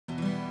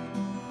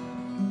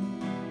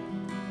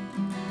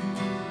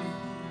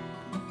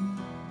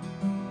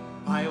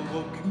I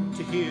awoke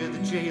to hear the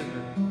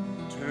jailer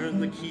turn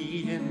the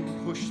key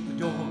and push the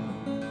door.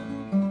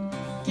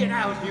 "Get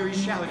out here," he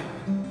shouted,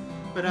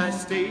 but I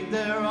stayed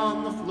there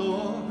on the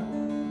floor,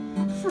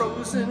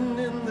 frozen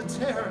in the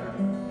terror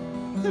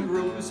that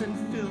rose and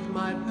filled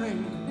my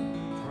brain,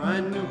 for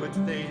I knew what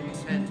they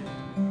intended,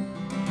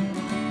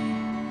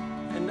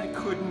 and I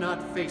could not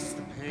face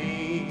the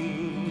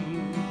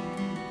pain.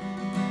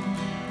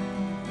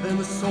 Then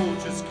the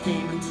soldiers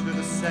came into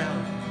the cell,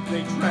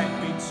 they dragged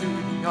me to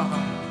the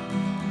yard.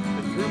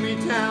 They threw me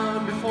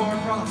down before a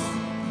cross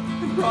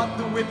and brought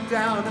the whip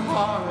down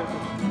hard.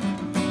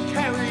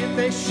 "Carry it,"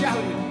 they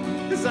shouted,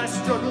 as I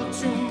struggled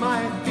to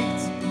my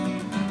feet.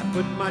 I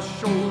put my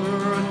shoulder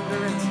under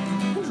it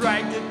and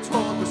dragged it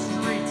toward the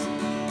street.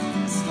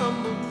 I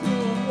stumbled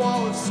through a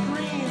wall of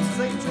screams as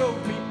they drove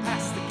me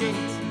past the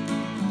gate.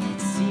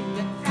 It seemed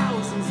that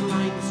thousands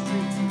lined the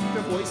street,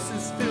 their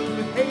voices filled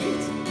with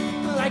hate,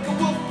 like a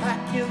wolf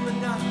pack in the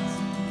night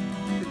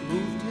that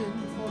moved in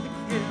for the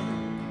kill.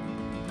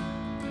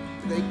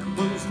 They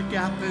closed the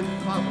gap and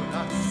followed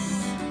us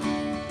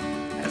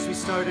as we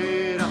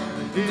started up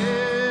the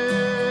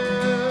hill.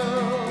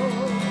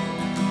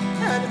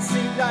 And it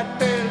seemed I'd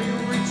barely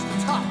reached the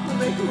top when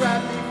they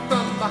grabbed me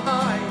from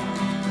behind.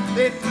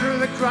 They threw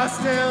the cross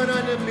down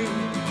under me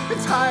and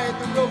tied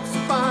the ropes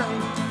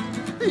fine.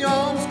 The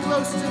arms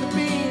close to the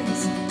beams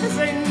as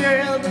they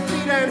nailed the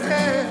feet and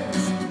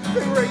hands.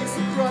 They raised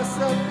the cross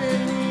up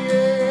in the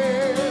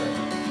air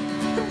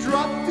and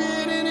dropped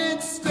it in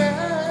its stand.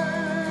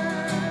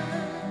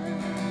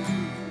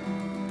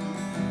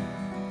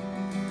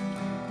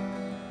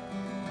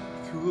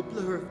 Through a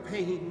blur of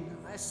pain,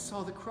 I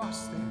saw the cross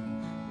there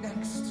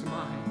next to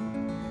mine.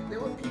 There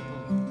were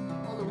people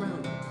all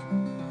around it,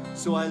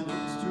 so I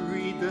looked to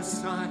read the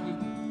sign.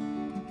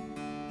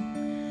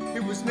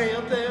 It was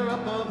nailed there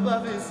up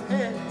above his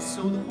head,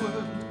 so the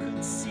world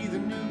could see the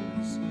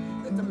news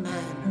that the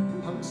man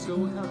hung so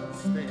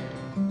helpless there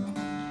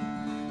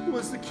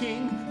was the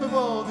King of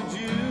all the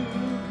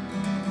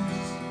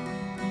Jews.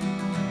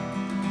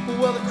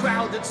 Well, the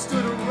crowd that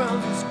stood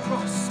around his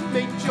cross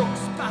made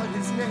jokes about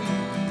his name.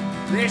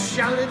 They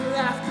shouted,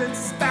 laughed, and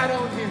spat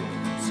on him,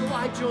 so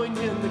I joined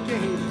in the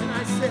game. And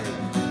I said,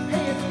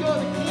 "Hey, if you're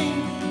the King,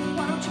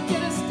 why don't you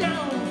get us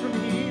down from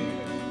here?"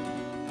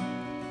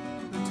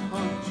 The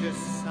taunt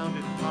just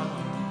sounded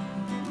hollow,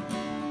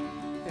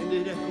 and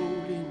it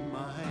echoed in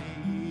my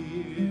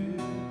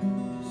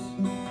ears.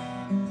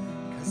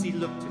 'Cause he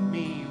looked at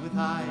me with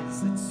eyes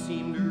that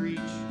seemed to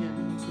reach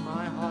into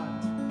my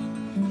heart.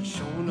 He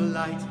shone a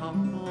light on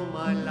all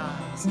my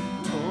lies,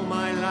 tore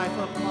my life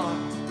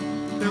apart.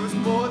 There was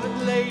more that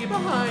lay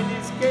behind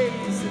his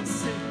gaze than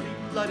simply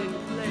blood and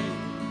clay.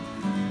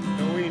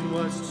 Knowing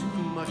was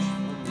too much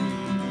for me.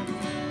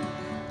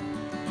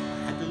 I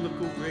had to look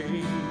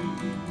away.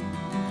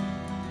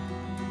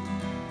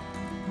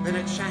 Then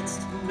I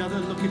chanced another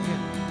look at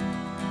him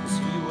as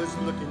he was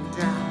looking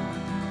down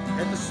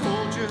at the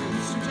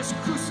soldiers who just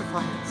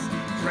crucified us,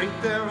 drank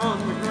there on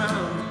the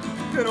ground.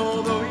 And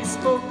although he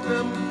spoke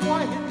them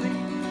quietly,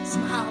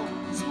 somehow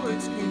his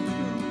words came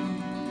true.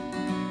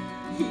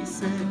 He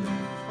said,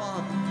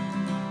 "Father,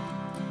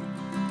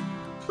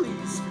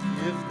 please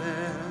forgive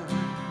them.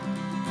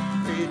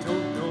 They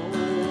don't know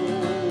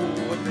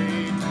what they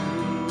do."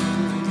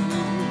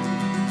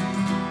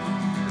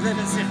 Then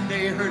as if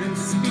they heard him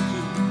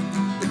speaking,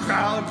 the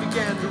crowd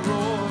began to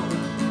roar,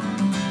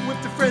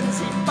 whipped to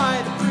frenzy by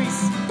the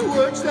priests who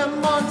urged them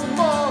on to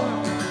more.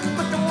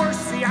 But the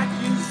worse the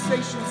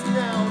accusations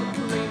now,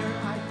 the plainer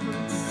I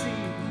couldn't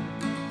see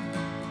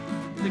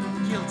the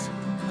guilt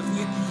of the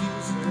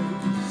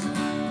accusers,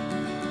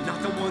 not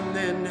the one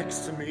there next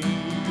to me.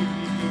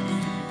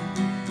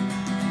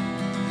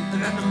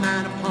 Then the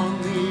man upon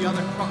the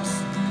other cross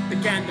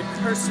began to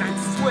curse and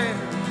swear.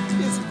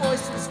 His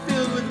voice was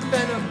filled with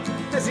venom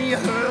as he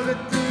hurled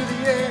it through the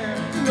air.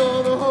 And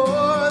all the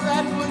horror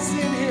that was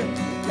in him,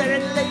 that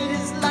had laid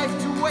his life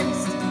to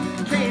waste,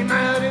 came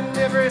out in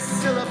every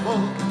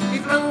syllable he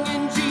flung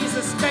in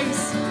Jesus'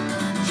 face.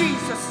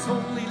 Jesus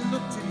only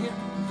looked at him,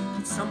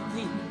 and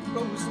something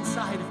rose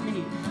inside of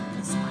me.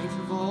 In spite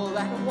of all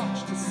that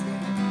watched us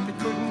there, it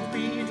couldn't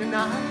be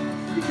denied,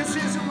 because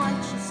his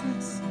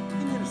righteousness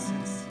and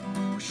innocence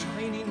were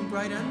shining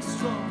bright and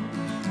strong.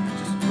 I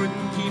just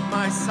couldn't keep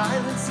my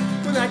silence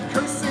when that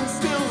cursing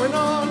still went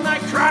on. I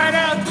cried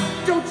out,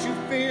 "Don't you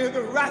fear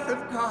the wrath of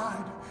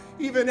God?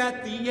 Even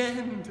at the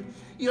end,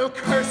 you'll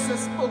curse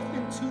us both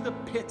into the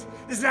pit.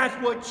 Is that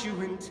what you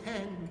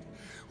intend?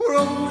 We're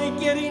only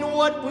getting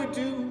what we're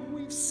due.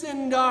 We've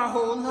sinned our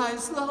whole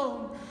lives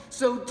long.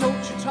 So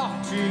don't you talk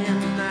to him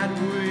that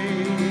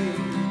way.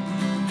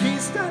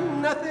 He's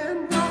done nothing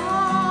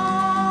wrong."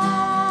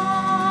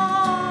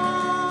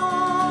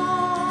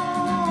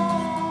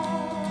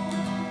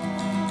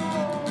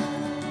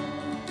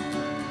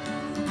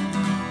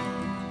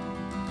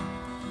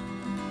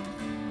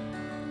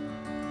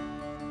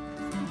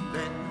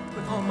 Then,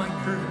 with all my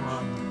courage,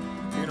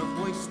 in a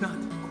voice not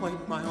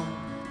quite my own,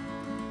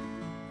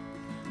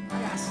 I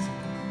asked him,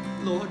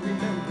 "Lord,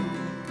 remember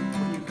me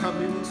when you come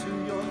into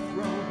your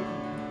throne."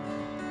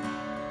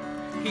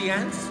 He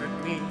answered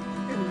me,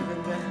 and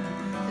even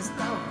then his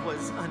love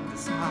was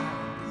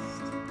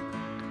undisguised.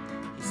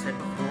 He said,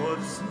 before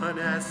the sun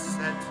has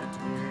set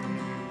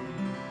today,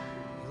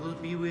 you'll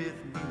be with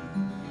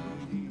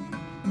me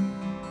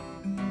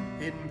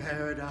in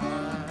paradise.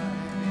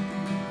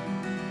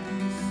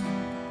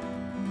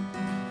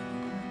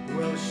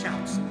 Well,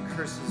 shouts and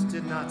curses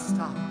did not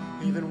stop,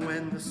 even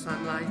when the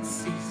sunlight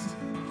ceased.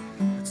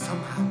 But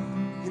somehow,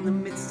 in the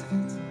midst of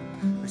it,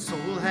 my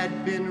soul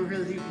had been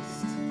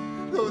released.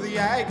 Though the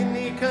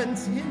agony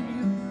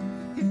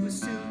continued, it was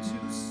still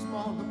too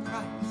small a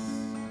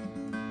price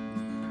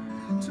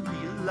to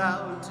be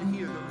allowed to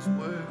hear those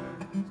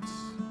words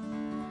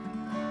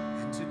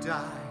and to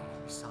die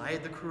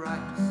beside the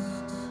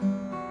Christ.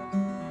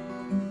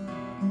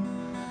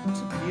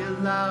 To be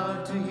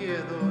allowed to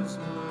hear those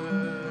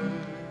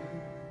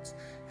words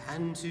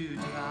and to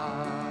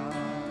die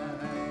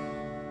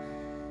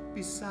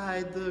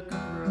beside the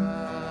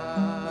Christ.